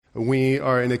We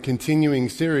are in a continuing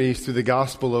series through the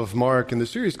Gospel of Mark, and the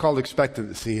series is called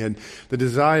Expectancy. And the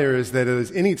desire is that as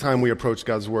any time we approach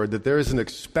God's Word, that there is an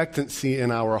expectancy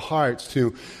in our hearts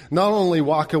to not only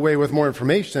walk away with more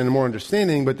information and more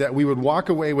understanding, but that we would walk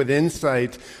away with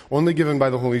insight only given by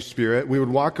the Holy Spirit. We would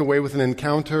walk away with an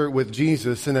encounter with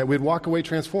Jesus, and that we'd walk away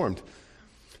transformed.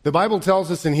 The Bible tells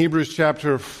us in Hebrews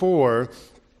chapter 4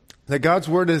 that God's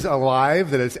Word is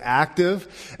alive, that it's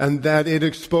active, and that it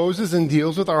exposes and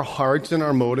deals with our hearts and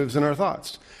our motives and our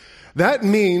thoughts. That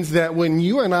means that when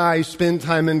you and I spend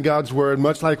time in God's Word,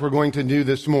 much like we're going to do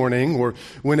this morning, or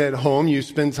when at home you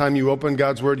spend time, you open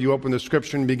God's Word, you open the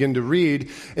Scripture and begin to read,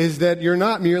 is that you're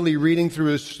not merely reading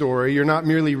through a story, you're not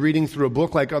merely reading through a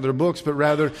book like other books, but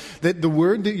rather that the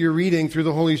Word that you're reading through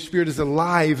the Holy Spirit is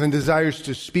alive and desires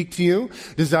to speak to you,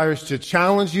 desires to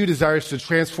challenge you, desires to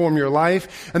transform your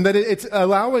life, and that it's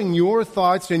allowing your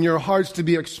thoughts and your hearts to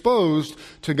be exposed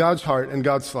to God's heart and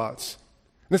God's thoughts.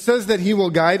 And it says that He will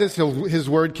guide us. His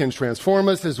Word can transform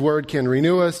us. His Word can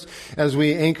renew us as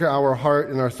we anchor our heart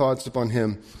and our thoughts upon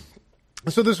Him.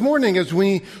 So this morning, as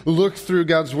we look through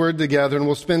God's Word together, and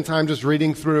we'll spend time just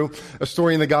reading through a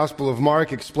story in the Gospel of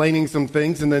Mark, explaining some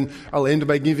things, and then I'll end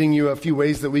by giving you a few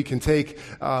ways that we can take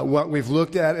what we've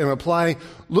looked at and apply.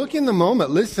 Look in the moment,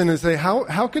 listen, and say,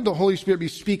 how could the Holy Spirit be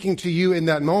speaking to you in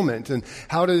that moment? And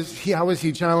how is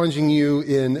He challenging you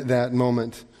in that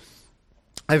moment?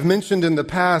 I've mentioned in the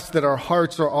past that our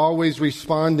hearts are always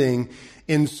responding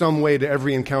in some way to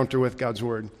every encounter with God's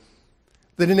Word.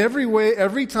 That in every way,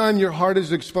 every time your heart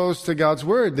is exposed to God's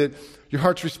Word, that your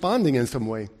heart's responding in some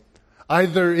way.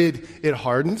 Either it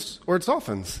hardens or it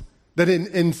softens. That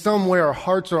in some way our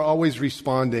hearts are always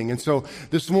responding. And so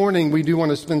this morning we do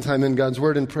want to spend time in God's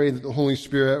Word and pray that the Holy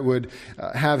Spirit would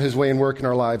have His way and work in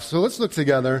our lives. So let's look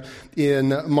together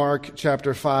in Mark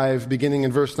chapter 5, beginning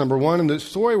in verse number 1. And the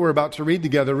story we're about to read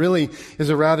together really is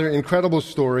a rather incredible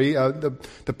story.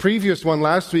 The previous one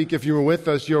last week, if you were with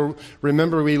us, you'll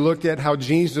remember we looked at how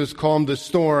Jesus calmed the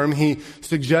storm. He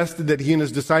suggested that He and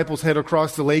His disciples head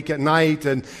across the lake at night,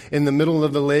 and in the middle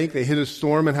of the lake they hit a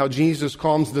storm, and how Jesus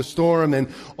calms the storm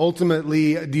and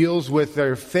ultimately deals with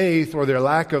their faith or their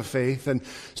lack of faith. And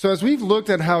so as we've looked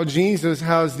at how Jesus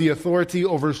has the authority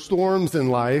over storms in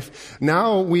life,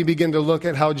 now we begin to look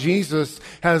at how Jesus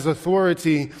has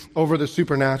authority over the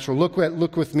supernatural.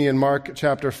 Look with me in Mark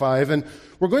chapter 5, and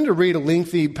we're going to read a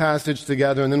lengthy passage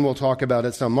together, and then we'll talk about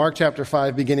it some. Mark chapter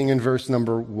 5, beginning in verse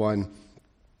number 1.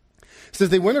 It says,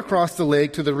 they went across the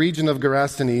lake to the region of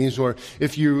Gerasenes, or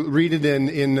if you read it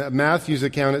in Matthew's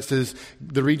account, it says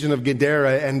the region of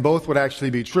Gadara, and both would actually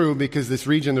be true because this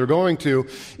region they're going to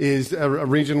is a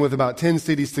region with about 10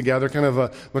 cities together, kind of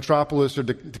a metropolis or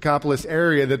decapolis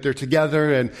area that they're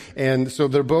together, and so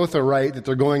they're both are right that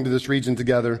they're going to this region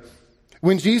together.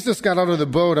 When Jesus got out of the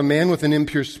boat, a man with an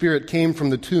impure spirit came from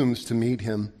the tombs to meet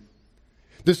Him.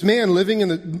 This man lived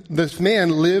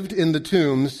in the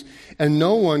tombs, and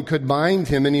no one could bind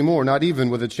him anymore, not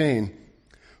even with a chain.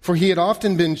 For he had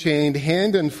often been chained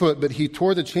hand and foot, but he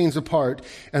tore the chains apart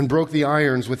and broke the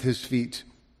irons with his feet.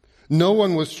 No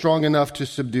one was strong enough to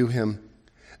subdue him.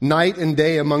 Night and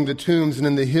day among the tombs and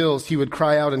in the hills, he would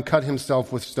cry out and cut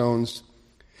himself with stones.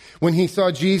 When he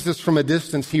saw Jesus from a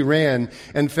distance, he ran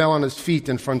and fell on his feet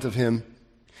in front of him.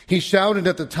 He shouted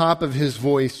at the top of his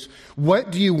voice, "What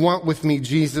do you want with me,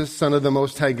 Jesus, Son of the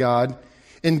Most High God?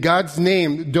 In God's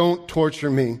name, don't torture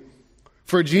me."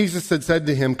 For Jesus had said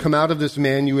to him, "Come out of this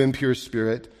man, you impure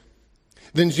spirit."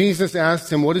 Then Jesus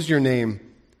asked him, "What is your name?"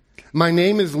 "My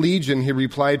name is Legion," he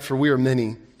replied, "for we are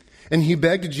many." And he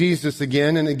begged Jesus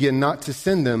again and again not to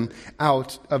send them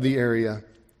out of the area.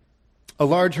 A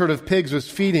large herd of pigs was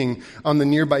feeding on the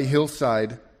nearby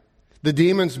hillside. The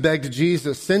demons begged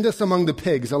Jesus, "Send us among the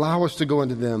pigs, allow us to go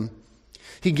into them."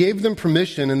 He gave them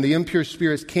permission, and the impure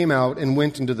spirits came out and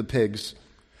went into the pigs.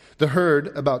 The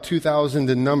herd, about 2,000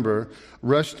 in number,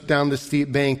 rushed down the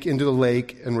steep bank into the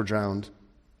lake and were drowned.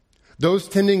 Those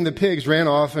tending the pigs ran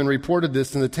off and reported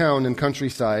this in the town and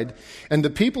countryside, and the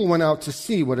people went out to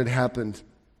see what had happened.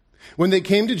 When they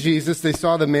came to Jesus, they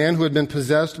saw the man who had been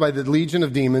possessed by the legion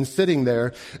of demons sitting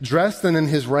there, dressed and in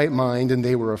his right mind, and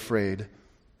they were afraid.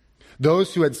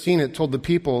 Those who had seen it told the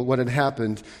people what had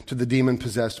happened to the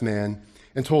demon-possessed man,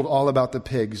 and told all about the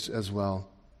pigs as well.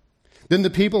 Then the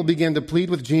people began to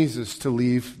plead with Jesus to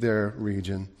leave their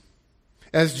region.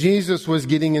 As Jesus was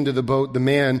getting into the boat, the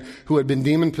man who had been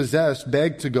demon-possessed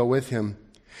begged to go with him.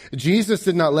 Jesus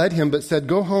did not let him, but said,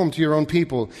 "Go home to your own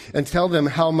people and tell them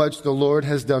how much the Lord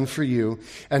has done for you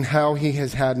and how He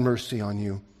has had mercy on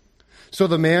you." So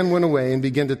the man went away and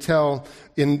began to tell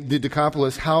in the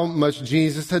Decapolis how much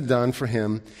Jesus had done for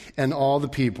him, and all the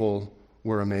people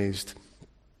were amazed.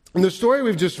 In the story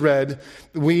we've just read,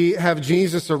 we have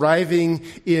Jesus arriving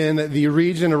in the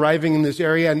region, arriving in this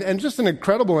area, and just an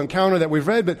incredible encounter that we've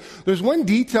read. But there's one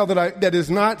detail that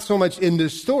is not so much in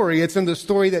this story. It's in the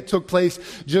story that took place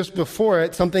just before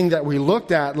it, something that we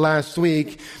looked at last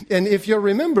week. And if you'll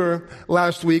remember,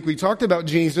 last week we talked about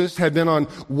Jesus had been on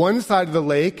one side of the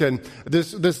lake, and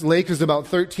this lake is about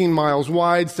 13 miles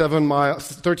wide, 13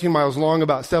 miles long,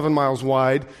 about 7 miles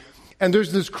wide. And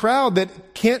there's this crowd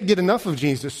that can't get enough of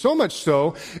Jesus. So much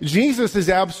so, Jesus is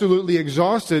absolutely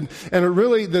exhausted. And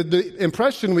the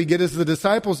impression we get is the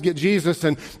disciples get Jesus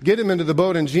and get him into the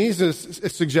boat. And Jesus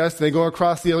suggests they go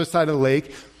across the other side of the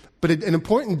lake. But an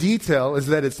important detail is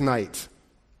that it's night.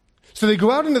 So they go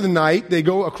out into the night. They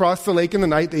go across the lake in the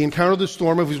night. They encounter the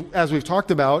storm, as we've talked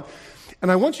about.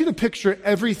 And I want you to picture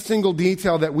every single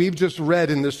detail that we've just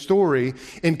read in this story,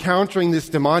 encountering this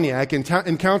demoniac,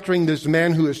 encountering this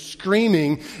man who is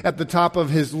screaming at the top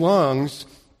of his lungs,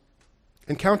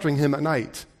 encountering him at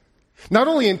night. Not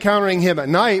only encountering him at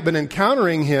night, but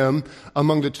encountering him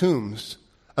among the tombs,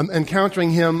 encountering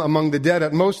him among the dead.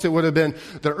 At most, it would have been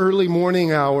the early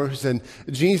morning hours, and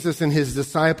Jesus and his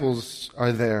disciples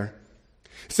are there.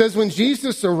 It says when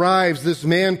Jesus arrives, this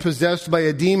man possessed by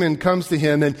a demon comes to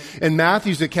him. And in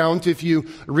Matthew's account, if you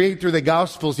read through the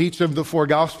Gospels, each of the 4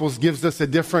 Gospels gives us a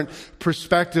different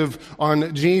perspective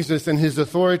on Jesus and his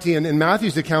authority. And in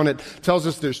Matthew's account, it tells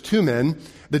us there's 2 men.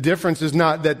 The difference is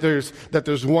not that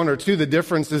there's 1 or 2. The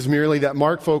difference is merely that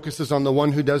Mark focuses on the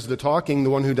one who does the talking, the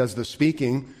one who does the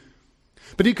speaking.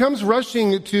 But he comes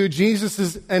rushing to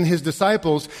Jesus and his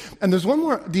disciples. And there's one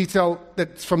more detail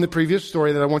that's from the previous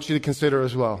story that I want you to consider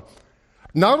as well.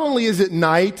 Not only is it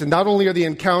night, and not only are they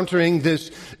encountering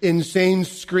this insane,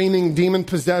 screaming,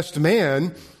 demon-possessed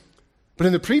man, but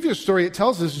in the previous story it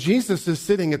tells us Jesus is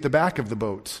sitting at the back of the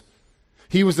boat.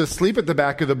 He was asleep at the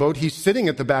back of the boat. He's sitting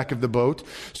at the back of the boat.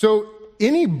 So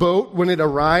any boat, when it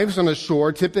arrives on a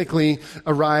shore, typically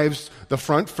arrives the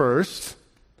front first.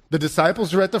 The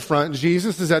disciples are at the front,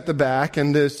 Jesus is at the back,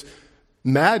 and this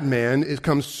madman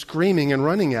comes screaming and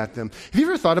running at them. Have you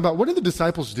ever thought about what do the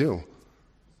disciples do?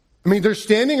 I mean, they're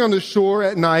standing on the shore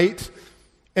at night,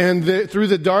 and through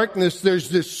the darkness, there's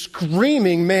this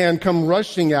screaming man come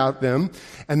rushing at them,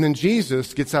 and then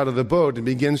Jesus gets out of the boat and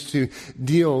begins to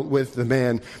deal with the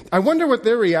man. I wonder what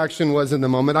their reaction was in the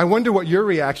moment. I wonder what your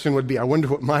reaction would be. I wonder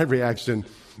what my reaction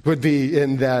would be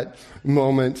in that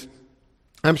moment.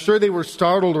 I'm sure they were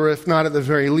startled, or if not at the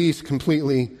very least,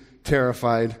 completely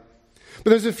terrified. But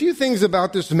there's a few things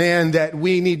about this man that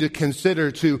we need to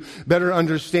consider to better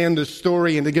understand the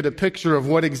story and to get a picture of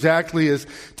what exactly is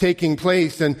taking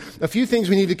place. And a few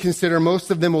things we need to consider. Most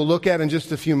of them we'll look at in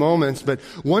just a few moments. But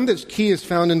one that's key is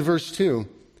found in verse 2.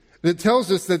 It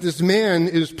tells us that this man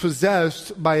is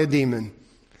possessed by a demon.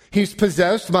 He's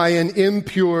possessed by an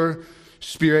impure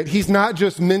spirit. He's not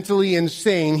just mentally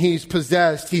insane. He's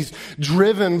possessed. He's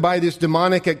driven by this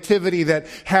demonic activity that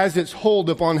has its hold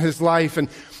upon his life. And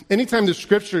anytime the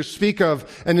scriptures speak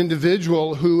of an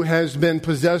individual who has been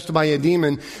possessed by a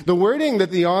demon, the wording that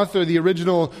the author, the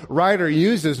original writer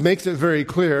uses makes it very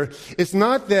clear. It's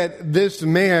not that this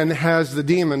man has the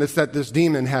demon. It's that this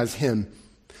demon has him.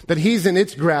 That he's in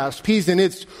its grasp, he's in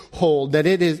its hold, that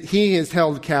he is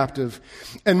held captive.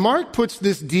 And Mark puts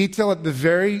this detail at the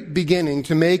very beginning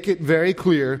to make it very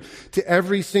clear to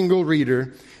every single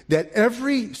reader that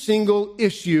every single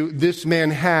issue this man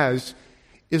has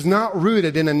is not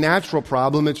rooted in a natural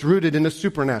problem, it's rooted in a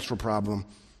supernatural problem.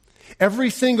 Every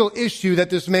single issue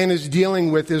that this man is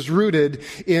dealing with is rooted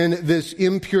in this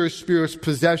impure spirit's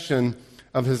possession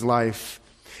of his life.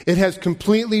 It has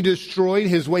completely destroyed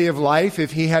his way of life.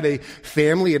 If he had a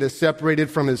family, it has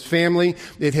separated from his family.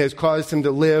 It has caused him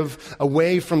to live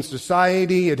away from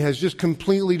society. It has just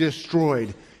completely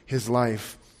destroyed his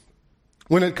life.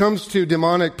 When it comes to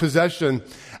demonic possession,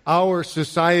 our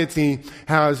society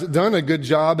has done a good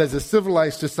job as a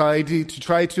civilized society to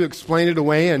try to explain it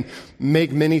away and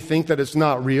make many think that it's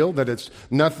not real, that it's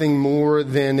nothing more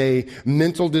than a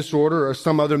mental disorder or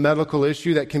some other medical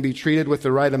issue that can be treated with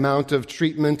the right amount of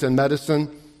treatment and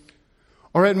medicine.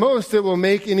 Or at most, it will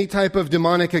make any type of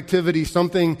demonic activity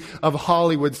something of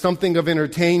Hollywood, something of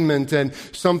entertainment, and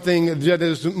something that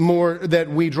is more that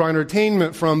we draw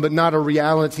entertainment from, but not a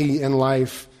reality in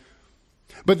life.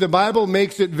 But the Bible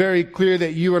makes it very clear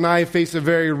that you and I face a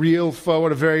very real foe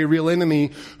and a very real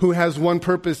enemy who has one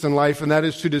purpose in life, and that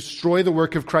is to destroy the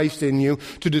work of Christ in you,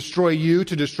 to destroy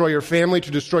your family,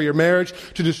 to destroy your marriage,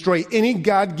 to destroy any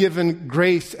God-given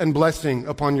grace and blessing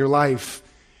upon your life,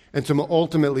 and to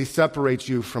ultimately separate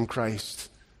you from Christ.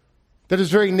 That his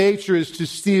very nature is to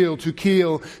steal, to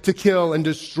kill, and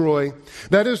destroy.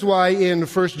 That is why in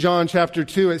 1 John chapter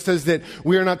 2, it says that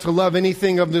we are not to love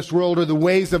anything of this world or the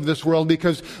ways of this world,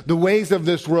 because the ways of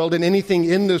this world and anything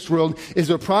in this world is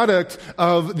a product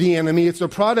of the enemy. It's a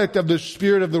product of the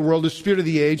spirit of the world, the spirit of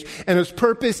the age, and its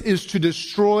purpose is to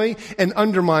destroy and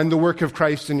undermine the work of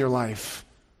Christ in your life.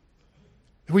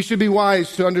 We should be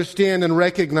wise to understand and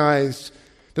recognize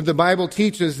that the Bible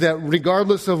teaches that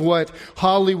regardless of what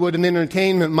Hollywood and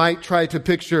entertainment might try to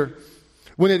picture,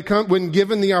 when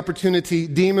given the opportunity,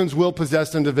 demons will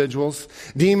possess individuals,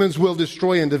 demons will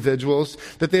destroy individuals,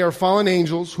 that they are fallen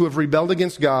angels who have rebelled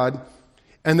against God,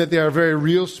 and that they are very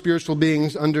real spiritual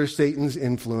beings under Satan's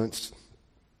influence.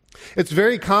 It's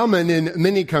very common in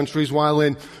many countries, while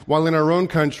in our own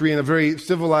country, in a very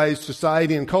civilized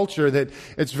society and culture, that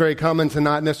it's very common to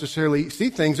not necessarily see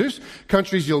things. There's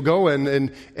countries you'll go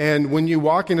in, and when you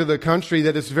walk into the country,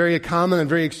 that it's very common and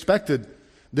very expected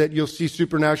that you'll see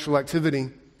supernatural activity.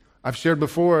 I've shared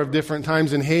before of different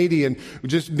times in Haiti, and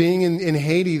just being in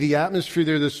Haiti, the atmosphere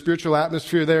there, the spiritual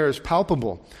atmosphere there is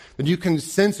palpable. That you can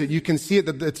sense it, you can see it,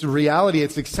 that it's a reality,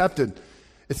 it's accepted,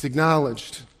 it's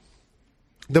acknowledged.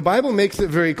 The Bible makes it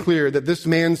very clear that this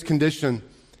man's condition,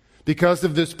 because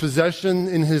of this possession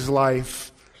in his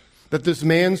life, that this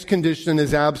man's condition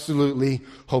is absolutely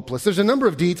hopeless. There's a number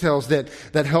of details that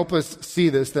help us see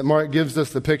this, that Mark gives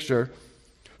us the picture.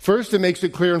 First, it makes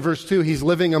it clear in verse 2, he's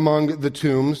living among the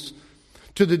tombs.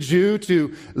 To the Jew,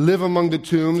 to live among the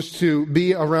tombs, to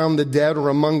be around the dead or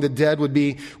among the dead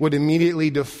would immediately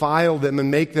defile them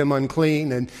and make them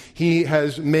unclean. And he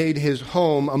has made his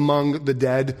home among the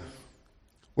dead.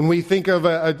 When we think of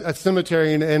a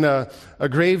cemetery and a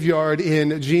graveyard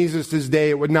in Jesus' day,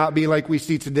 it would not be like we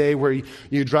see today, where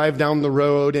you drive down the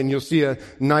road and you'll see a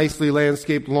nicely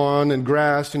landscaped lawn and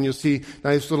grass, and you'll see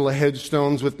nice little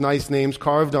headstones with nice names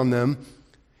carved on them.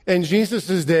 In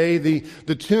Jesus' day,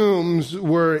 the tombs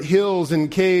were hills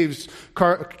and caves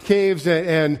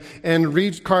and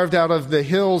reeds carved out of the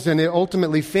hills, and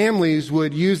ultimately families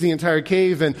would use the entire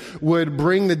cave and would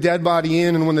bring the dead body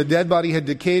in, and when the dead body had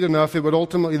decayed enough, it would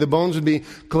ultimately, the bones would be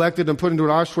collected and put into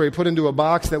an ossuary, put into a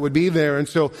box that would be there. And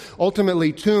so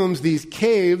ultimately tombs, these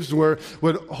caves would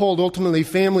hold ultimately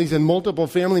families and multiple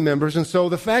family members. And so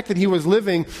the fact that he was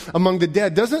living among the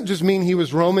dead doesn't just mean he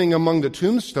was roaming among the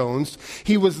tombstones.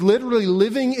 He was literally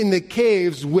living in the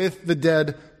caves with the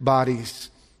dead bodies.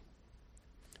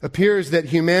 Appears that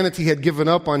humanity had given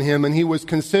up on him, and he was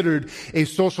considered a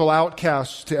social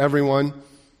outcast to everyone.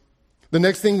 The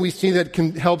next thing we see that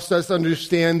helps us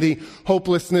understand the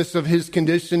hopelessness of his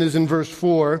condition is in verse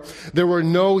 4. There were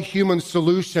no human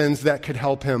solutions that could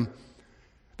help him.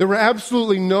 There were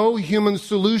absolutely no human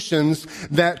solutions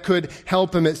that could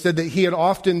help him. It said that he had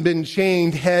often been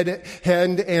chained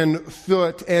hand and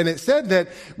foot. And it said that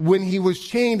when he was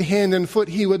chained hand and foot,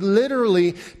 he would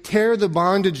literally tear the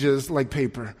bondages like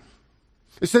paper.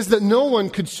 It says that no one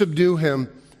could subdue him.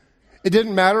 It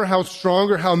didn't matter how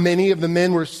strong or how many of the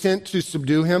men were sent to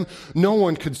subdue him. No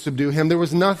one could subdue him. There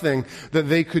was nothing that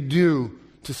they could do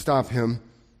to stop him.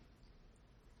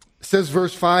 It says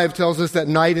verse 5 tells us that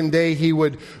night and day he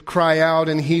would cry out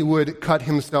and he would cut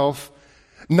himself.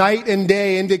 Night and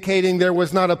day, indicating there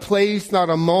was not a place, not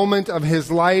a moment of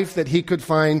his life that he could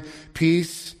find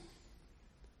peace.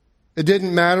 It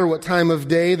didn't matter what time of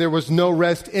day. There was no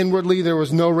rest inwardly. There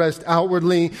was no rest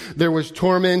outwardly. There was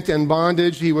torment and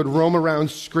bondage. He would roam around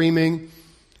screaming.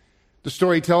 The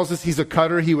story tells us he's a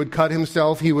cutter. He would cut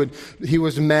himself. He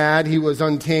was mad. He was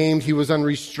untamed. He was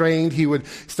unrestrained. He would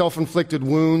self-inflicted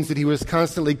wounds, that he was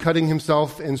constantly cutting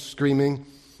himself and screaming.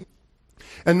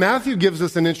 And Matthew gives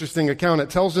us an interesting account. It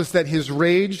tells us that his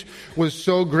rage was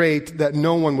so great that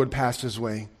no one would pass his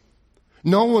way.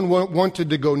 No one wanted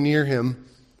to go near him.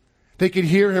 They could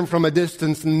hear him from a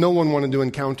distance, and no one wanted to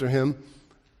encounter him.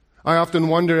 I often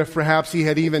wonder if perhaps he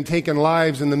had even taken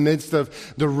lives in the midst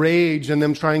of the rage and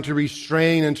them trying to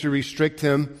restrain and to restrict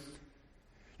him.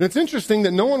 And it's interesting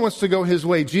that no one wants to go his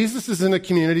way. Jesus is in a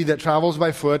community that travels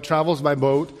by foot, travels by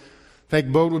boat. In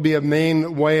fact, boat would be a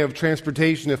main way of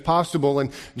transportation if possible,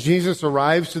 and Jesus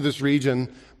arrives to this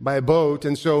region by boat.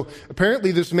 And so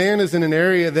apparently this man is in an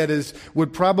area that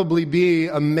would probably be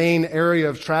a main area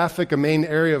of traffic, a main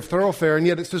area of thoroughfare, and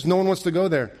yet it says no one wants to go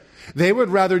there. They would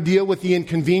rather deal with the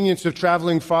inconvenience of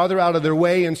traveling farther out of their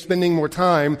way and spending more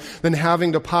time than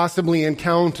having to possibly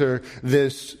encounter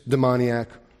this demoniac.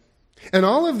 And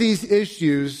all of these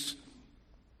issues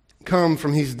come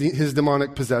from his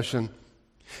demonic possession.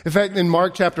 In fact, in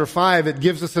Mark chapter 5, it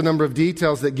gives us a number of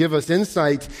details that give us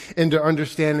insight into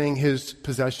understanding his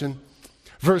possession.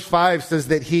 Verse 5 says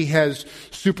that he has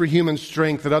superhuman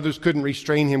strength, that others couldn't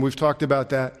restrain him. We've talked about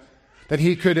that. That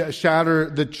he could shatter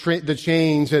the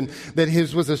chains, and that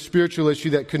his was a spiritual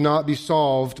issue that could not be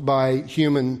solved by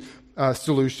human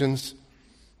solutions.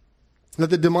 That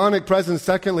the demonic presence,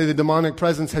 secondly, the demonic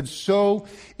presence had so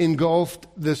engulfed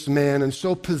this man and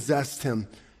so possessed him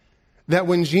that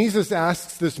when Jesus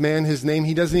asks this man his name,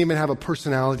 he doesn't even have a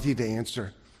personality to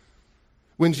answer.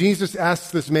 When Jesus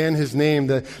asks this man his name,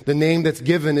 the name that's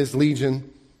given is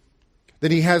Legion,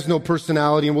 that he has no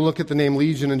personality, and we'll look at the name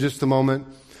Legion in just a moment.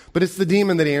 But it's the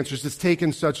demon that answers. It's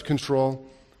taken such control.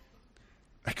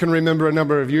 I can remember a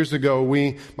number of years ago,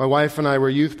 my wife and I were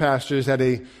youth pastors at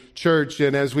a church,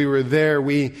 and as we were there,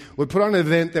 we would put on an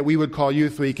event that we would call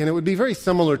Youth Week, and it would be very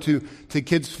similar to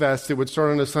Kids Fest. It would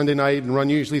start on a Sunday night and run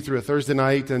usually through a Thursday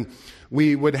night, and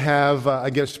we would have a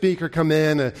guest speaker come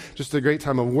in, just a great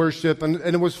time of worship, and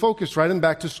it was focused right in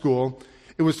back to school.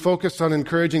 It was focused on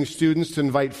encouraging students to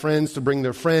invite friends, to bring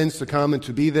their friends, to come and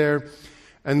to be there.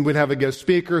 And we'd have a guest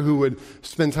speaker who would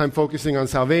spend time focusing on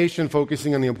salvation,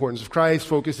 focusing on the importance of Christ,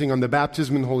 focusing on the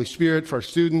baptism in the Holy Spirit for our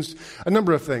students, a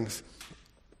number of things.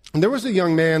 And there was a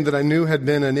young man that I knew had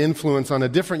been an influence on a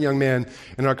different young man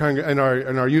in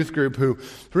our youth group who,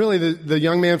 really the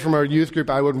young man from our youth group,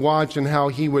 I would watch and how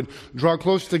he would draw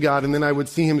close to God, and then I would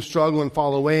see him struggle and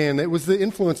fall away, and it was the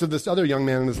influence of this other young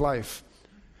man in his life.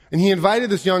 And he invited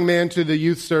this young man to the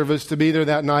youth service to be there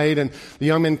that night, and the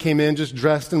young man came in just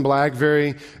dressed in black,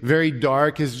 very, very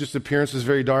dark. His just appearance was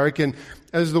very dark. And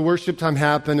as the worship time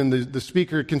happened and the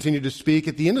speaker continued to speak,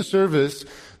 at the end of service,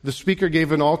 the speaker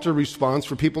gave an altar response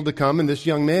for people to come, and this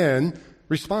young man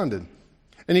responded.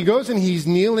 And he goes and he's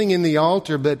kneeling in the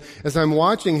altar, but as I'm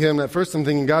watching him, at first I'm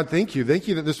thinking, God, thank you. Thank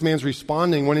you that this man's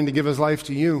responding, wanting to give his life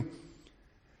to you.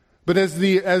 But as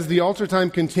the altar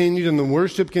time continued and the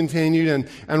worship continued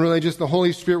and really just the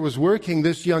Holy Spirit was working,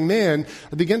 this young man,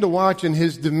 I began to watch, and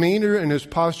his demeanor and his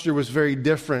posture was very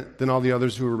different than all the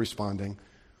others who were responding.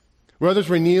 Where others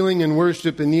were kneeling in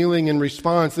worship and kneeling in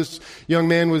response, this young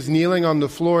man was kneeling on the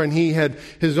floor, and he had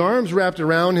his arms wrapped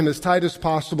around him as tight as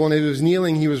possible, and as he was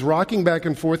kneeling, he was rocking back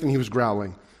and forth and he was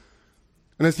growling.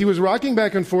 And as he was rocking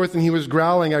back and forth and he was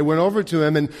growling, I went over to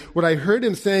him, and what I heard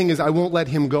him saying is, I won't let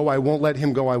him go, I won't let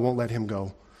him go, I won't let him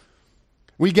go.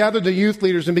 We gathered the youth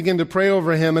leaders and began to pray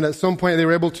over him, and at some point they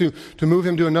were able to move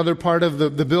him to another part of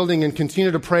the building and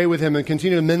continue to pray with him and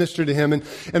continue to minister to him.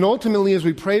 And ultimately, as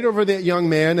we prayed over that young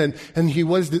man and he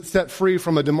was set free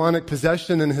from a demonic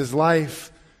possession in his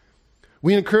life,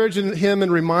 we encouraged him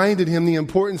and reminded him the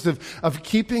importance of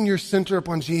keeping your center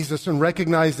upon Jesus and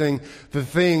recognizing the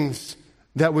things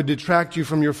that would detract you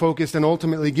from your focus and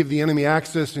ultimately give the enemy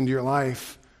access into your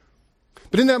life.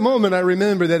 But in that moment, I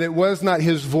remember that it was not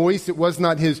his voice, it was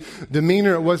not his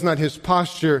demeanor, it was not his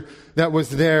posture that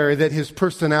was there, that his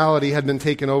personality had been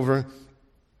taken over.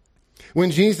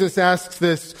 When Jesus asks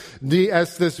this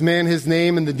man his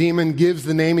name, and the demon gives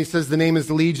the name, he says the name is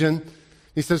Legion.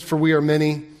 He says, for we are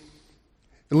many.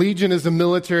 Legion is a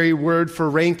military word for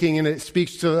ranking, and it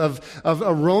speaks of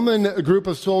a Roman group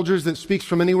of soldiers that speaks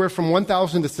from anywhere from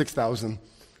 1,000 to 6,000.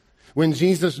 When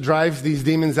Jesus drives these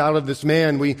demons out of this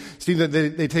man, we see that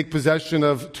they take possession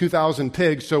of 2,000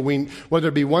 pigs. So whether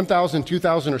it be 1,000,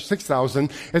 2,000, or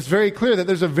 6,000, it's very clear that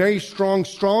there's a very strong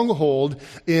stronghold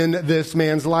in this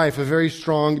man's life, a very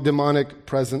strong demonic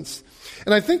presence.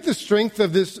 And I think the strength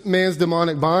of this man's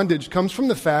demonic bondage comes from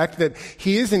the fact that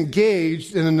he is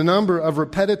engaged in a number of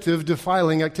repetitive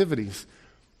defiling activities.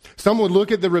 Some would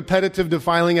look at the repetitive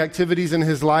defiling activities in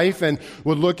his life and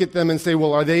would look at them and say,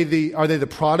 well, are they the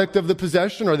product of the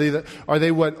possession? Are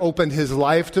they what opened his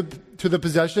life to the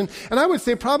possession? And I would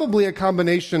say probably a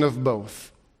combination of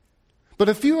both. But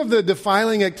a few of the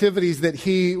defiling activities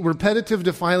repetitive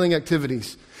defiling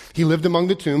activities, he lived among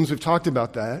the tombs. We've talked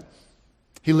about that.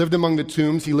 He lived among the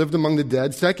tombs. He lived among the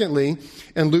dead. Secondly,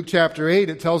 in Luke chapter 8,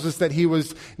 it tells us that he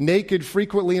was naked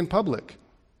frequently in public.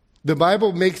 The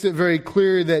Bible makes it very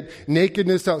clear that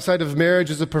nakedness outside of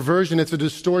marriage is a perversion. It's a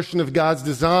distortion of God's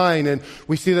design. And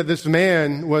we see that this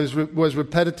man was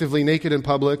repetitively naked in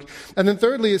public. And then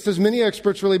thirdly, it says many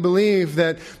experts really believe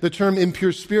that the term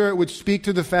impure spirit would speak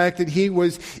to the fact that he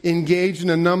was engaged in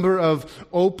a number of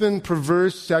open,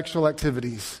 perverse sexual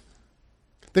activities.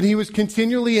 That he was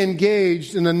continually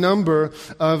engaged in a number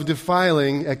of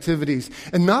defiling activities.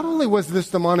 And not only was this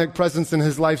demonic presence in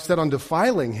his life set on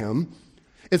defiling him,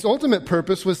 its ultimate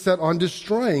purpose was set on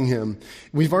destroying him.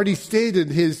 We've already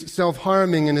stated his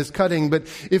self-harming and his cutting, but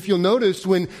if you'll notice,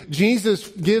 when Jesus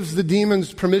gives the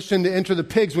demons permission to enter the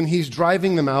pigs, when he's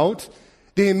driving them out,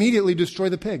 they immediately destroy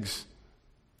the pigs.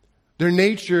 Their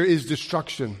nature is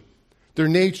destruction. Their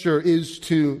nature is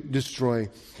to destroy.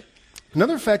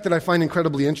 Another fact that I find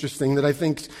incredibly interesting that I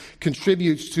think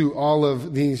contributes to all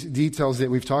of these details that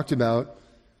we've talked about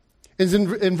is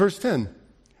in verse 10.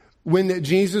 When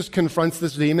Jesus confronts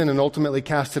this demon and ultimately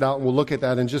casts it out, and we'll look at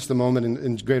that in just a moment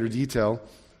in greater detail.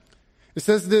 It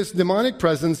says this demonic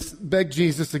presence begged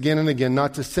Jesus again and again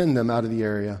not to send them out of the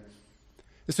area.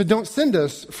 It said, don't send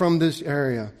us from this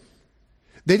area.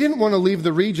 They didn't want to leave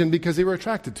the region because they were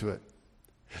attracted to it.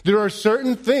 There are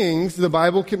certain things, the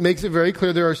Bible makes it very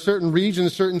clear, there are certain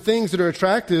regions, certain things that are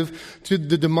attractive to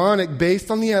the demonic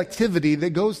based on the activity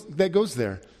that goes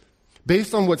there.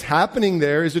 Based on what's happening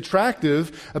there is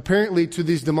attractive, apparently, to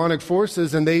these demonic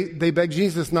forces, and they beg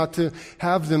Jesus not to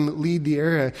have them lead the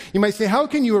area. You might say, how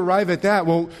can you arrive at that?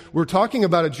 Well, we're talking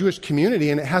about a Jewish community,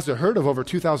 and it has a herd of over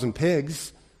 2,000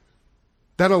 pigs.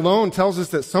 That alone tells us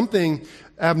that something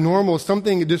abnormal,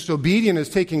 something disobedient is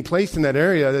taking place in that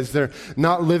area as they're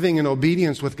not living in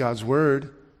obedience with God's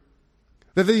word.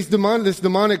 That this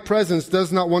demonic presence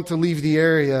does not want to leave the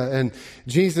area. And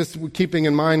Jesus, keeping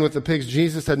in mind with the pigs,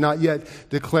 Jesus had not yet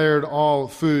declared all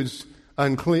foods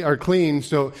unclean or clean.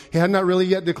 So he had not really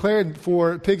yet declared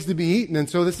for pigs to be eaten. And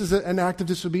so this is an act of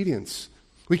disobedience.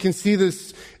 We can see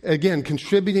this, again,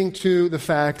 contributing to the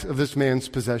fact of this man's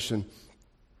possession.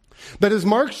 But as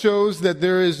Mark shows that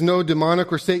there is no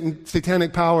demonic or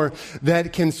satanic power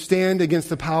that can stand against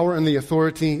the power and the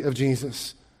authority of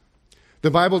Jesus. The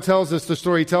Bible tells us, the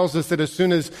story tells us that as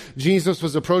soon as Jesus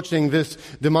was approaching, this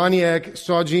demoniac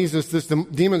saw Jesus, this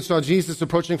demon saw Jesus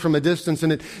approaching from a distance,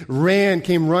 and it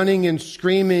came running and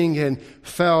screaming and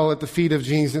fell at the feet of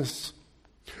Jesus.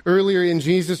 Earlier in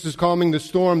Jesus' calming the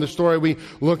storm, the story we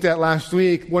looked at last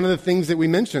week, one of the things that we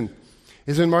mentioned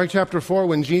is in Mark chapter 4,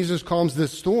 when Jesus calms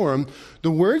this storm,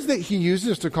 the words that he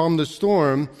uses to calm the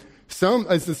storm,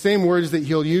 it's the same words that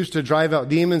he'll use to drive out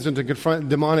demons and to confront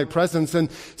demonic presence.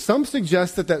 And some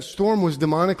suggest that storm was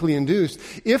demonically induced.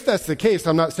 If that's the case,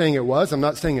 I'm not saying it was, I'm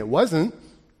not saying it wasn't.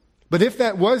 But if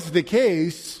that was the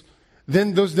case,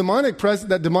 then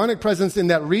that demonic presence in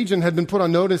that region had been put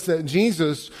on notice that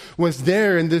Jesus was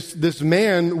there, and this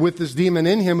man with this demon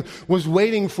in him was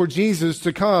waiting for Jesus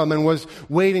to come and was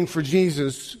waiting for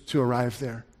Jesus to arrive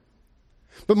there.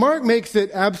 But Mark makes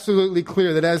it absolutely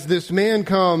clear that as this man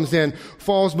comes and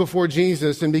falls before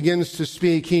Jesus and begins to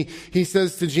speak, he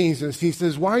says to Jesus, he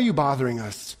says, why are you bothering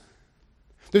us?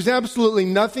 There's absolutely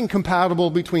nothing compatible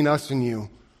between us and you.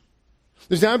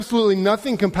 There's absolutely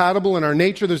nothing compatible in our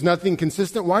nature. There's nothing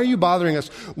consistent. Why are you bothering us?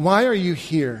 Why are you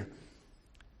here?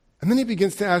 And then he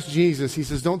begins to ask Jesus, he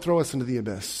says, don't throw us into the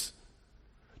abyss.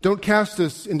 Don't cast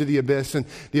us into the abyss. And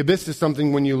the abyss is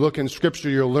something when you look in Scripture,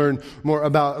 you'll learn more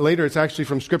about later. It's actually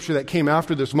from Scripture that came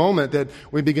after this moment that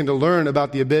we begin to learn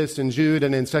about the abyss in Jude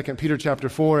and in 2 Peter chapter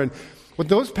 4. And what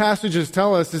those passages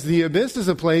tell us is the abyss is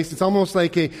a place, it's almost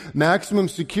like a maximum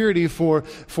security for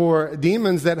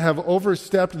demons that have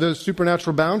overstepped the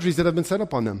supernatural boundaries that have been set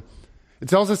upon them. It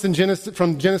tells us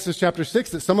from Genesis chapter 6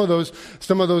 that some of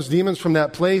those demons from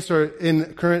that place are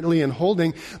currently in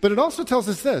holding. But it also tells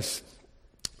us this.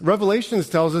 Revelations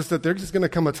tells us that there's going to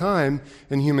come a time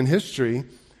in human history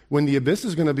when the abyss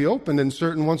is going to be opened and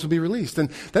certain ones will be released.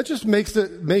 And that just makes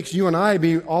you and I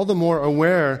be all the more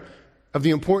aware of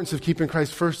the importance of keeping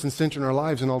Christ first and center in our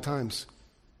lives in all times.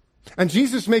 And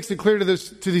Jesus makes it clear to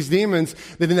these demons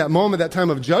that in that moment, that time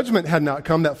of judgment had not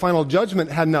come, that final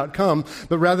judgment had not come,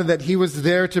 but rather that he was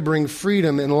there to bring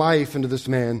freedom and life into this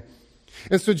man.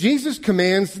 And so Jesus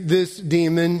commands this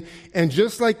demon, and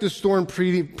just like the storm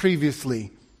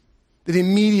previously, that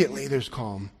immediately there's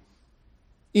calm.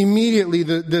 Immediately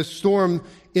the storm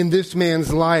in this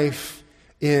man's life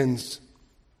ends.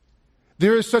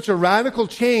 There is such a radical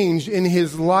change in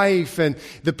his life and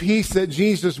the peace that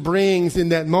Jesus brings in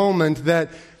that moment that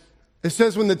it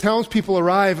says when the townspeople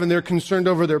arrive and they're concerned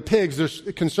over their pigs,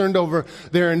 they're concerned over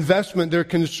their investment, they're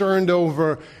concerned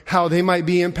over how they might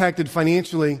be impacted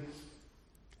financially.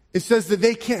 It says that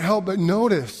they can't help but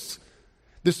notice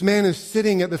this man is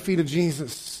sitting at the feet of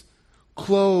Jesus,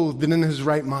 clothed and in his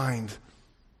right mind.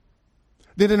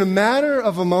 That in a matter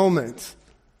of a moment,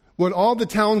 what all the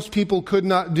townspeople could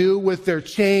not do with their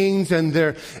chains and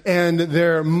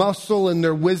their muscle and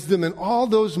their wisdom and all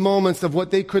those moments of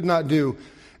what they could not do,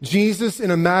 Jesus,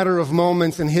 in a matter of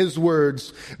moments, in his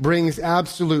words, brings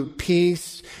absolute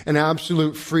peace and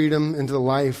absolute freedom into the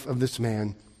life of this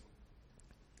man.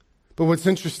 But what's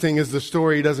interesting is the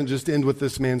story doesn't just end with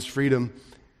this man's freedom.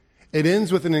 It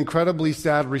ends with an incredibly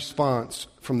sad response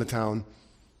from the town.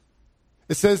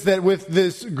 It says that with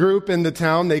this group in the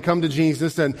town, they come to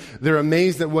Jesus and they're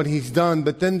amazed at what he's done,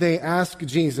 but then they ask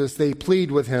Jesus, they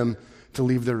plead with him to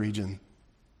leave the region.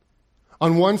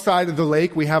 On one side of the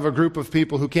lake, we have a group of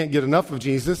people who can't get enough of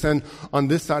Jesus, and on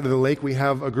this side of the lake, we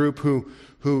have a group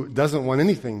who doesn't want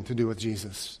anything to do with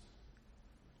Jesus.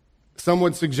 Some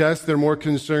would suggest they're more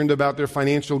concerned about their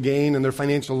financial gain and their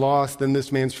financial loss than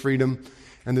this man's freedom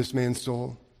and this man's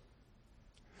soul.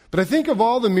 But I think of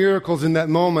all the miracles in that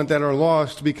moment that are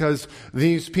lost because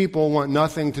these people want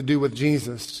nothing to do with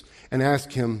Jesus and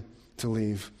ask him to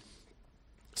leave.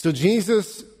 So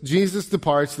Jesus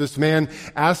departs. This man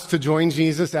asks to join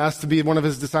Jesus, asks to be one of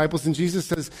his disciples, and Jesus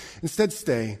says, instead,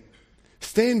 stay.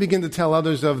 Stay and begin to tell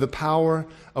others of the power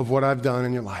of what I've done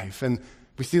in your life. And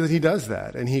we see that he does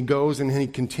that, and he goes and he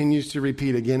continues to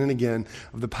repeat again and again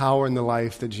of the power and the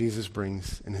life that Jesus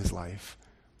brings in his life.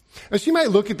 As you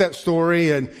might look at that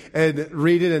story and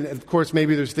read it, and of course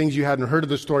maybe there's things you hadn't heard of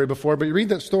the story before, but you read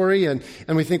that story and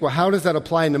we think, well, how does that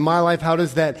apply into my life? How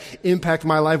does that impact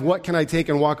my life? What can I take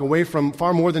and walk away from?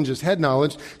 Far more than just head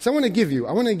knowledge. So I want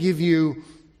to give you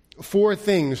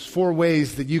 4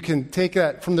 ways that you can take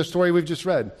that from the story we've just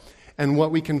read and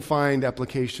what we can find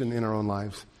application in our own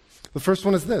lives. The first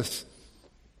one is this: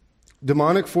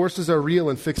 demonic forces are real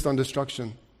and fixed on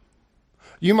destruction.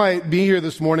 You might be here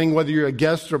this morning, whether you're a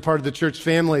guest or part of the church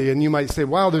family, and you might say,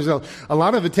 wow, there's a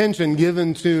lot of attention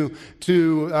given to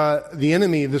the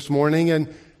enemy this morning,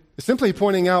 and simply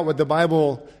pointing out what the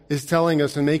Bible is telling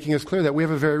us and making us clear that we have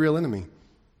a very real enemy.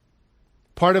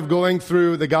 Part of going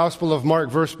through the Gospel of Mark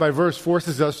verse by verse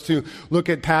forces us to look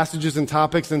at passages and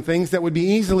topics and things that would be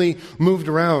easily moved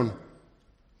around.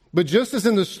 But just as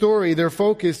in the story, their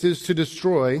focus is to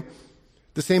destroy,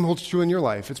 the same holds true in your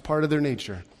life. It's part of their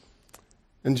nature.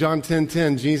 In John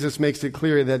 10:10, Jesus makes it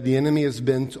clear that the enemy is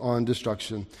bent on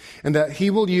destruction and that he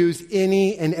will use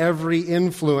any and every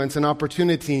influence and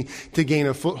opportunity to gain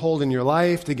a foothold in your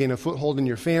life, to gain a foothold in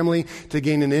your family, to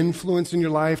gain an influence in your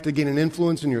life, to gain an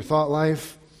influence in your thought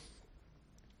life.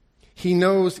 He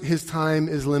knows his time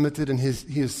is limited and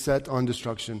he is set on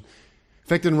destruction. In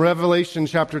fact, in Revelation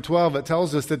chapter 12, it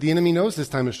tells us that the enemy knows his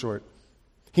time is short.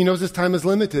 He knows his time is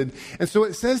limited. And so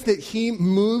it says that he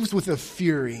moves with a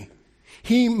fury.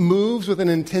 He moves with an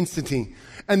intensity.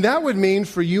 And that would mean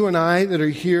for you and I that are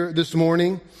here this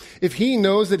morning, if he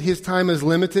knows that his time is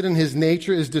limited and his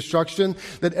nature is destruction,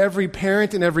 that every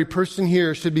parent and every person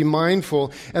here should be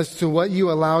mindful as to what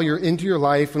you allow into your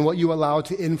life and what you allow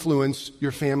to influence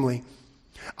your family.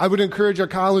 I would encourage our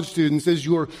college students as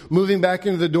you're moving back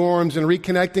into the dorms and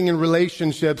reconnecting in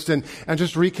relationships and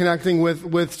just reconnecting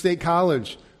with State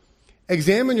College.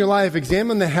 Examine your life.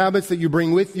 Examine the habits that you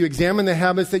bring with you. Examine the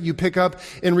habits that you pick up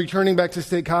in returning back to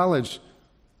State College.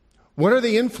 What are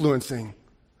they influencing?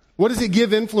 What does it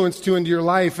give influence to into your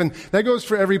life? And that goes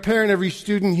for every parent, every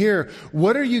student here.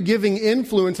 What are you giving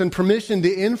influence and permission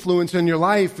to influence in your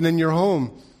life and in your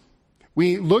home?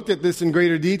 We looked at this in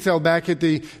greater detail back at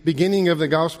the beginning of the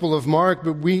Gospel of Mark,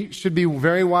 but we should be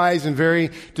very wise and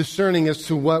very discerning as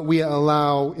to what we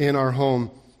allow in our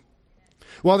home.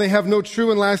 While they have no true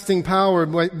and lasting power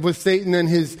with Satan and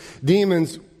his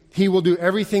demons, he will do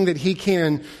everything that he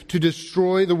can to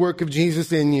destroy the work of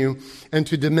Jesus in you and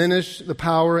to diminish the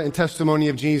power and testimony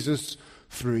of Jesus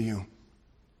through you.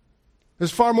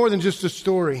 It's far more than just a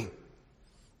story.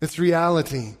 It's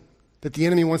reality that the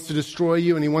enemy wants to destroy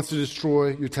you and he wants to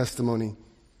destroy your testimony.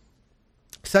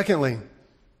 Secondly,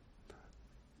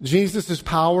 Jesus'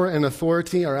 power and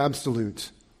authority are absolute.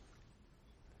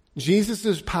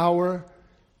 Jesus' power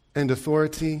and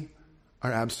authority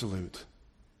are absolute.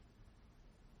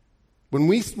 When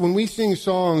we sing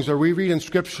songs or we read in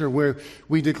Scripture where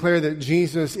we declare that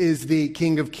Jesus is the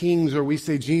King of Kings or we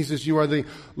say, Jesus, you are the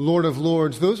Lord of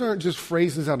Lords, those aren't just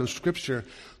phrases out of Scripture.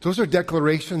 Those are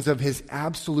declarations of his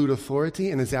absolute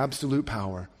authority and his absolute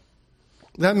power.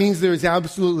 That means there is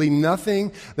absolutely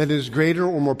nothing that is greater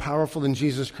or more powerful than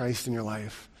Jesus Christ in your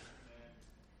life.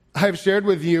 I've shared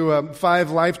with you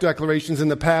 5 life declarations in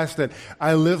the past that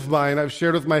I live by, and I've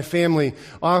shared with my family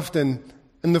often.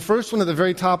 And the first one at the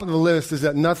very top of the list is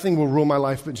that nothing will rule my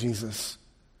life but Jesus.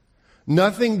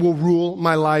 Nothing will rule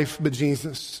my life but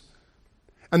Jesus.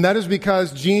 And that is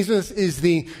because Jesus is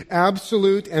the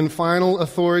absolute and final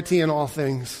authority in all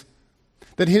things.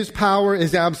 That his power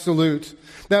is absolute.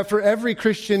 That for every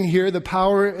Christian here, the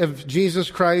power of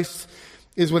Jesus Christ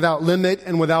is without limit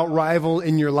and without rival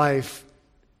in your life.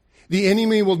 The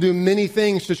enemy will do many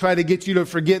things to try to get you to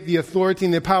forget the authority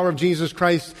and the power of Jesus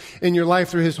Christ in your life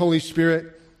through his Holy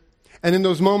Spirit. And in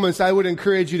those moments, I would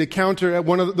encourage you to counter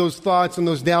one of those thoughts and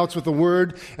those doubts with the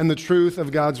word and the truth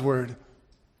of God's word.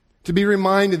 To be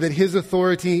reminded that his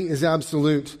authority is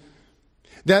absolute.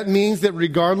 That means that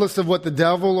regardless of what the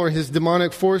devil or his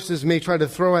demonic forces may try to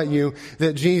throw at you,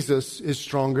 that Jesus is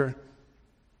stronger.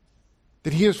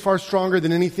 That He is far stronger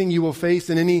than anything you will face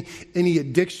and any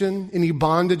addiction, any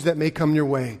bondage that may come your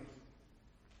way.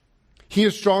 He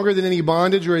is stronger than any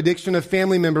bondage or addiction a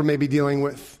family member may be dealing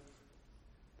with.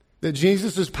 That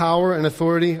Jesus' power and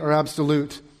authority are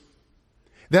absolute.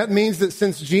 That means that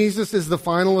since Jesus is the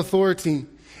final authority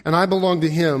and I belong to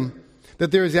Him, that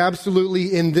there is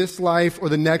absolutely in this life or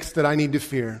the next that I need to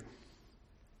fear.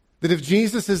 That if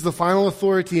Jesus is the final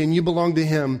authority and you belong to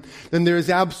Him, then there is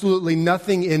absolutely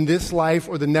nothing in this life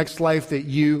or the next life that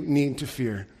you need to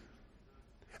fear.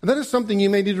 And that is something you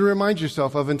may need to remind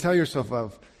yourself of and tell yourself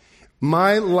of.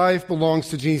 My life belongs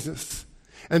to Jesus.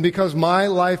 And because my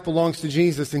life belongs to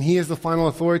Jesus and He is the final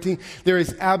authority, there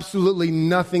is absolutely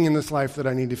nothing in this life that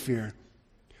I need to fear.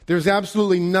 There's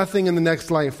absolutely nothing in the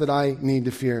next life that I need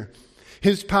to fear.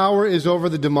 His power is over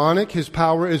the demonic. His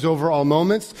power is over all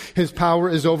moments. His power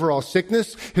is over all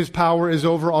sickness. His power is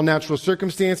over all natural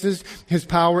circumstances. His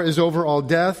power is over all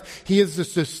death. He is the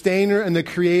sustainer and the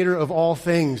creator of all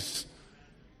things.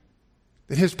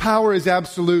 That His power is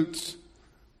absolute.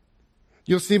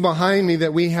 You'll see behind me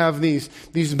that we have these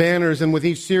banners, and with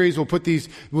each series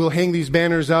we'll hang these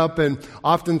banners up, and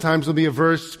oftentimes there'll be a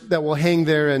verse that will hang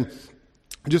there, and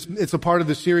it's a part of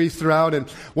the series throughout. And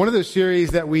one of the series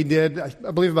that we did,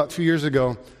 I believe about 2 years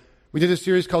ago, we did a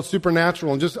series called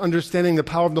Supernatural, and just understanding the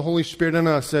power of the Holy Spirit in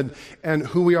us and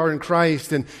who we are in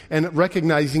Christ, and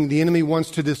recognizing the enemy wants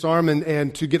to disarm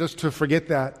and to get us to forget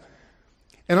that.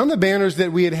 And on the banners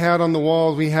that we had on the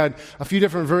walls, we had a few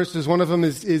different verses. One of them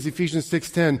is Ephesians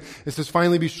 6:10. It says,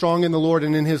 "Finally be strong in the Lord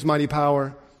and in His mighty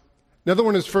power." Another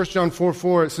one is 1 John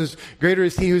 4:4. It says, "Greater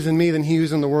is He who's in me than he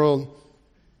who's in the world."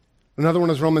 Another one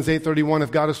is Romans 8:31.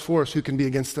 "If God is for us, who can be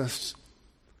against us?"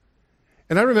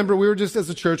 And I remember we were just as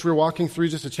a church, we were walking through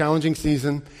just a challenging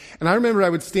season. And I remember I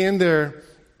would stand there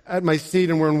at my seat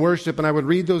and we're in worship, and I would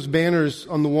read those banners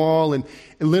on the wall, and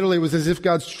literally it was as if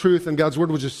God's truth and God's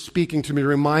word was just speaking to me,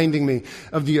 reminding me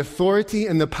of the authority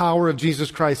and the power of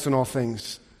Jesus Christ in all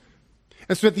things.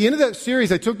 And so at the end of that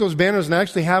series, I took those banners and I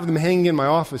actually have them hanging in my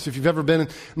office. If you've ever been in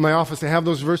my office, I have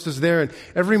those verses there, and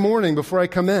every morning before I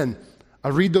come in, I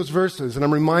read those verses and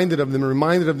I'm reminded of them,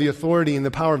 reminded of the authority and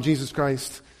the power of Jesus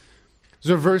Christ.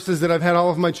 Those are verses that I've had all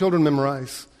of my children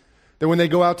memorize. That when they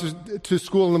go out to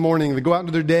school in the morning, they go out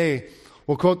into their day,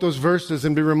 we'll quote those verses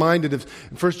and be reminded of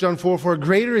 1 John 4:4,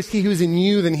 "Greater is He who's in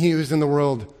you than he who's in the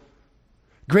world."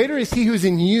 Greater is He who's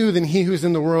in you than he who's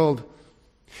in the world.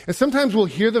 And sometimes we'll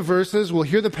hear the verses, we'll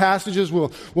hear the passages,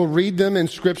 we'll read them in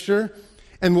Scripture,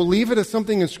 and we'll leave it as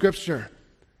something in Scripture.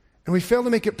 And we fail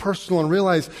to make it personal and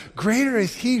realize, greater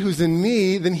is He who's in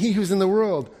me than he who's in the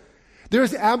world. There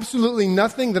is absolutely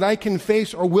nothing that I can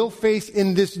face or will face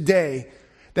in this day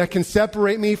that can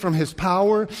separate me from His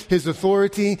power, His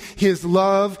authority, His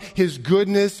love, His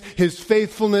goodness, His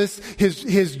faithfulness,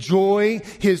 His joy,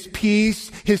 His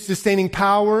peace, His sustaining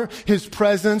power, His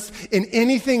presence, in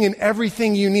anything and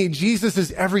everything you need. Jesus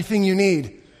is everything you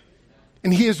need.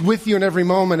 And He is with you in every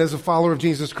moment as a follower of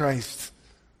Jesus Christ.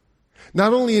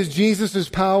 Not only is Jesus'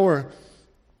 power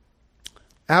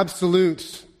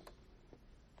absolute,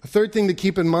 the third thing to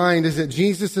keep in mind is that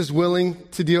Jesus is willing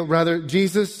to deal,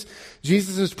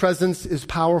 Jesus' presence is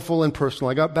powerful and personal.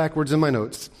 I got backwards in my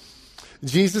notes.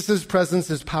 Jesus' presence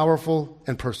is powerful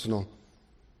and personal.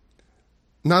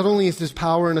 Not only is His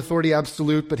power and authority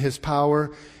absolute, but His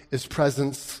power is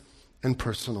presence and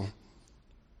personal.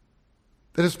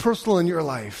 That is personal in your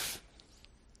life.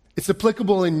 It's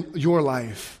applicable in your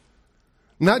life.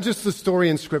 Not just the story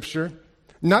in Scripture,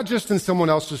 not just in someone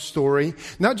else's story,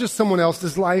 not just someone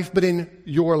else's life, but in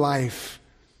your life.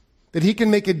 That He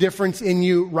can make a difference in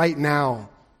you right now.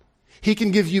 He can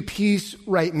give you peace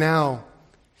right now.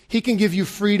 He can give you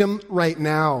freedom right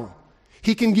now.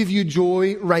 He can give you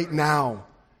joy right now.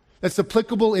 That's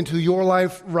applicable into your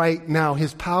life right now.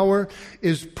 His power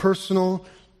is personal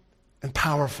and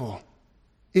powerful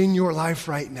in your life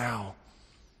right now.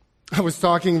 I was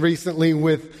talking recently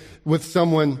with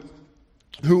someone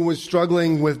who was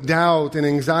struggling with doubt and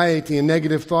anxiety and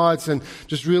negative thoughts, and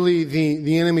just really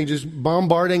the enemy just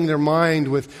bombarding their mind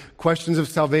with questions of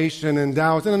salvation and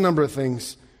doubt and a number of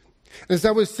things. And as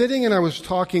I was sitting and I was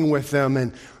talking with them,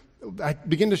 and I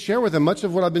began to share with them much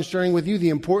of what I've been sharing with you, the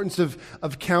importance of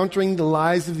countering the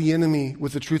lies of the enemy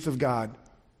with the truth of God.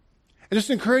 And just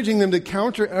encouraging them to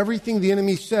counter everything the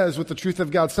enemy says with the truth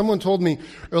of God. Someone told me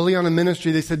early on in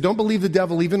ministry, they said, don't believe the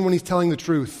devil even when he's telling the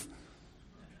truth.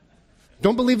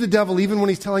 Don't believe the devil even when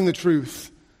he's telling the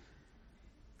truth.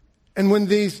 And when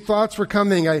these thoughts were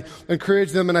coming, I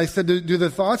encouraged them and I said, do the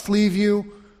thoughts leave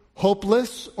you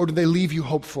hopeless or do they leave you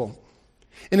hopeful?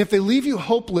 And if they leave you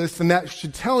hopeless, then that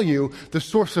should tell you the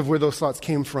source of where those thoughts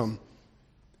came from.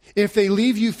 If they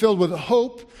leave you filled with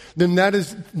hope, then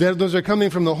those are coming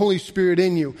from the Holy Spirit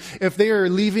in you. If they are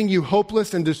leaving you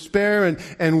hopeless and despair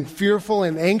and fearful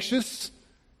and anxious,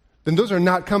 then those are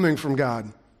not coming from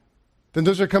God. Then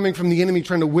those are coming from the enemy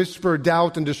trying to whisper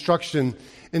doubt and destruction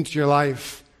into your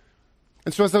life.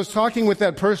 And so as I was talking with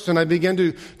that person, I began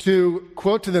to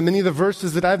quote to them many of the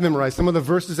verses that I've memorized, some of the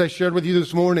verses I shared with you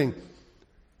this morning.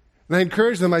 And I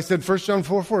encouraged them. I said, 1 John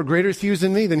 4:4, greater is he who's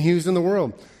in me than he who's in the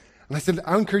world. And I said,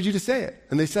 I encourage you to say it.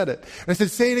 And they said it. And I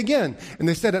said, say it again. And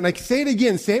they said it. And I say it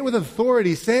again. Say it with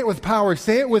authority. Say it with power.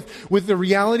 Say it with the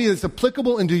reality that's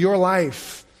applicable into your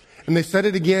life. And they said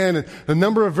it again. A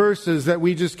number of verses that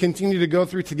we just continue to go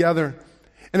through together.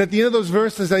 And at the end of those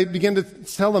verses, I began to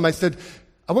tell them, I said,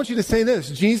 I want you to say this.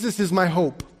 Jesus is my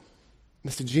hope.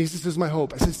 And I said, Jesus is my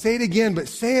hope. I said, say it again, but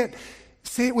say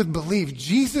it with belief.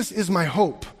 Jesus is my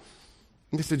hope.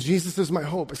 And they said, Jesus is my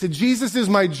hope. I said, Jesus is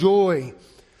my joy.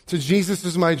 So Jesus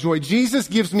is my joy. Jesus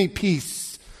gives me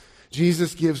peace.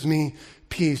 Jesus gives me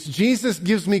peace. Jesus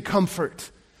gives me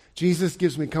comfort. Jesus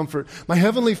gives me comfort. My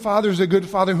heavenly Father is a good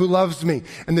Father who loves me.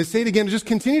 And they say it again, just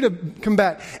continue to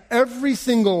combat every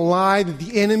single lie that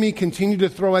the enemy continue to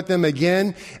throw at them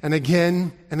again and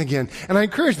again and again. And I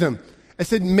encourage them. I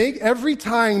said, make every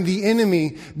time the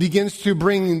enemy begins to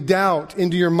bring doubt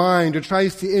into your mind or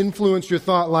tries to influence your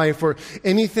thought life or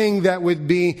anything that would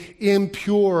be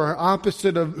impure or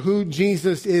opposite of who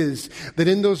Jesus is, that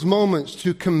in those moments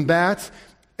to combat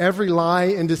every lie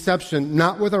and deception,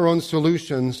 not with our own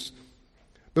solutions,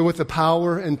 but with the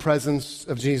power and presence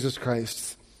of Jesus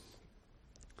Christ.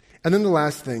 And then the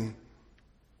last thing,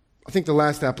 I think the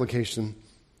last application,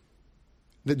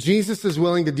 that Jesus is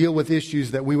willing to deal with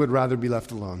issues that we would rather be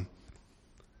left alone.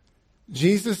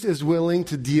 Jesus is willing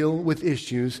to deal with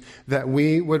issues that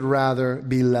we would rather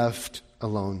be left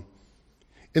alone.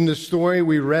 In the story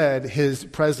we read, his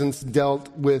presence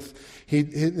dealt with,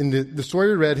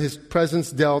 his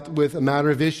presence dealt with a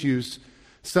matter of issues.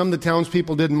 Some the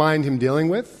townspeople didn't mind him dealing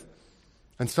with,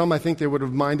 and some I think they would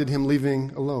have minded him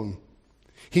leaving alone.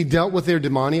 He dealt with their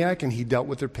demoniac and he dealt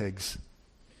with their pigs.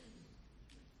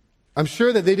 I'm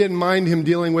sure that they didn't mind him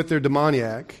dealing with their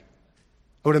demoniac.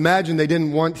 I would imagine they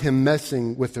didn't want him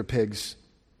messing with their pigs.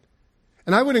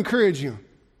 And I would encourage you,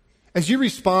 as you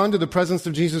respond to the presence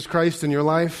of Jesus Christ in your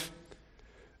life,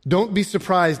 don't be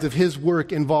surprised if his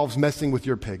work involves messing with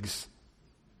your pigs.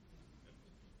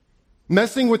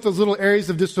 Messing with those little areas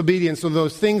of disobedience or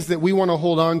those things that we want to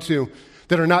hold on to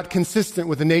that are not consistent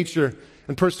with the nature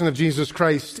and person of Jesus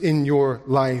Christ in your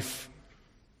life.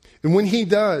 And when he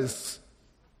does,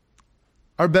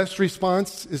 our best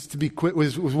response is to be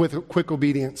with quick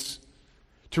obedience.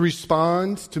 To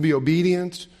respond, to be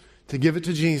obedient, to give it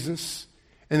to Jesus.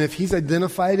 And if he's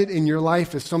identified it in your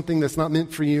life as something that's not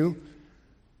meant for you,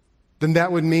 then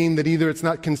that would mean that either it's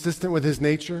not consistent with his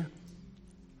nature,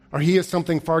 or he has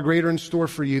something far greater in store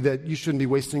for you that you shouldn't be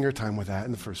wasting your time with that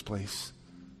in the first place.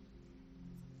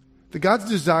 The God's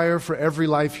desire for every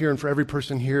life here and for every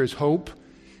person here is hope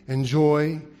and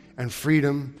joy and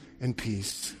freedom and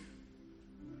peace.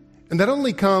 And that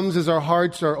only comes as our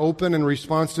hearts are open and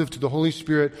responsive to the Holy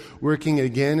Spirit working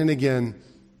again and again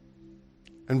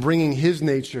and bringing his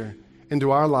nature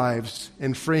into our lives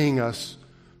and freeing us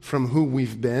from who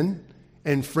we've been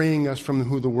and freeing us from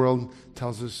who the world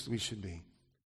tells us we should be.